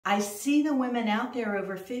I see the women out there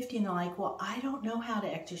over 50 and they're like, well, I don't know how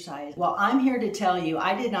to exercise. Well, I'm here to tell you,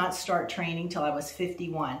 I did not start training till I was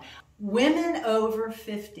 51. Women over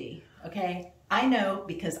 50, okay? I know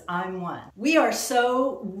because I'm one. We are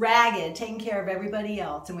so ragged taking care of everybody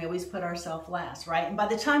else and we always put ourselves last, right? And by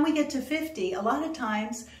the time we get to 50, a lot of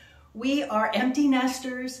times we are empty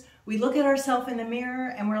nesters. We look at ourselves in the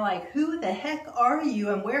mirror and we're like, who the heck are you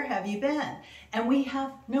and where have you been? And we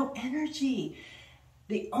have no energy.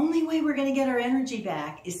 The only way we're going to get our energy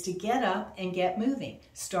back is to get up and get moving.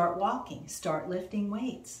 Start walking, start lifting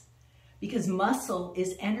weights. Because muscle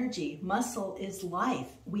is energy, muscle is life.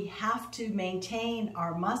 We have to maintain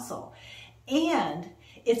our muscle. And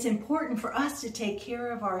it's important for us to take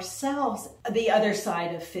care of ourselves, the other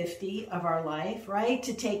side of 50 of our life, right?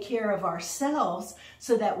 To take care of ourselves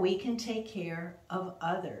so that we can take care of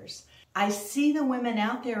others. I see the women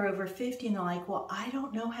out there over 50 and they're like, well, I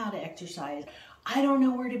don't know how to exercise. I don't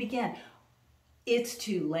know where to begin. It's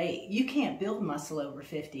too late. You can't build muscle over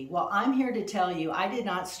 50. Well, I'm here to tell you, I did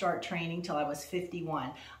not start training till I was 51.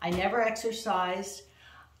 I never exercised.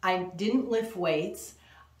 I didn't lift weights.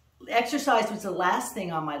 Exercise was the last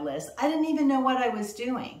thing on my list. I didn't even know what I was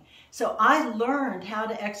doing. So I learned how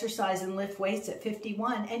to exercise and lift weights at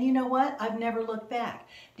 51. And you know what? I've never looked back.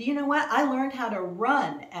 Do you know what? I learned how to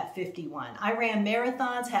run at 51. I ran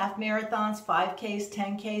marathons, half marathons, 5Ks,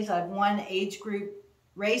 10Ks. I've won age group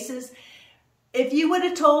races. If you would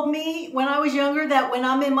have told me when I was younger that when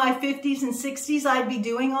I'm in my 50s and 60s, I'd be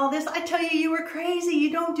doing all this, I tell you, you were crazy.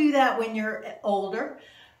 You don't do that when you're older.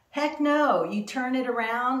 Heck no, you turn it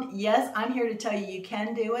around. Yes, I'm here to tell you, you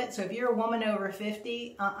can do it. So if you're a woman over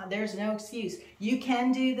 50, there's no excuse. You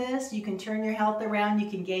can do this. You can turn your health around. You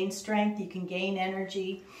can gain strength. You can gain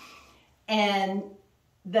energy. And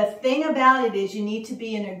the thing about it is you need to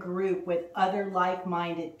be in a group with other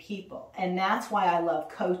like-minded people. And that's why I love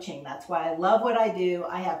coaching. That's why I love what I do.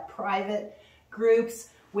 I have private groups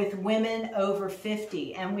with women over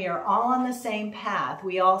 50, and we are all on the same path.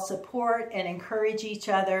 We all support and encourage each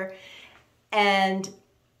other and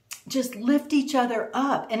just lift each other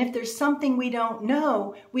up. And if there's something we don't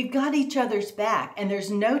know, we've got each other's back, and there's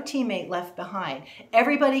no teammate left behind.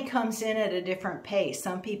 Everybody comes in at a different pace.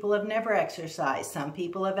 Some people have never exercised. Some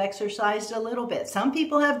people have exercised a little bit. Some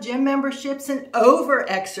people have gym memberships and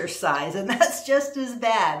over-exercise, and that's just as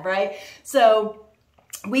bad, right? So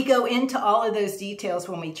we go into all of those details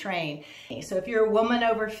when we train. So if you're a woman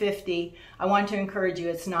over 50, I want to encourage you,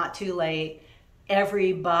 it's not too late.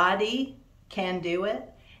 Everybody can do it.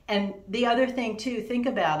 And the other thing too, think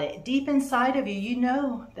about it. Deep inside of you, you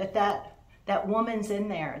know that woman's in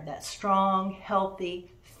there, that strong,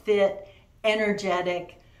 healthy, fit,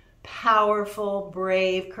 energetic, powerful,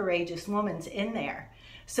 brave, courageous woman's in there.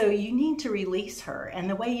 So you need to release her. And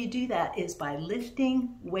the way you do that is by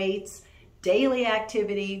lifting weights, daily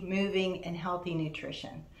activity, moving, and healthy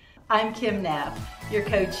nutrition. I'm Knapp, your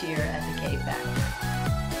coach here at the Cave Back.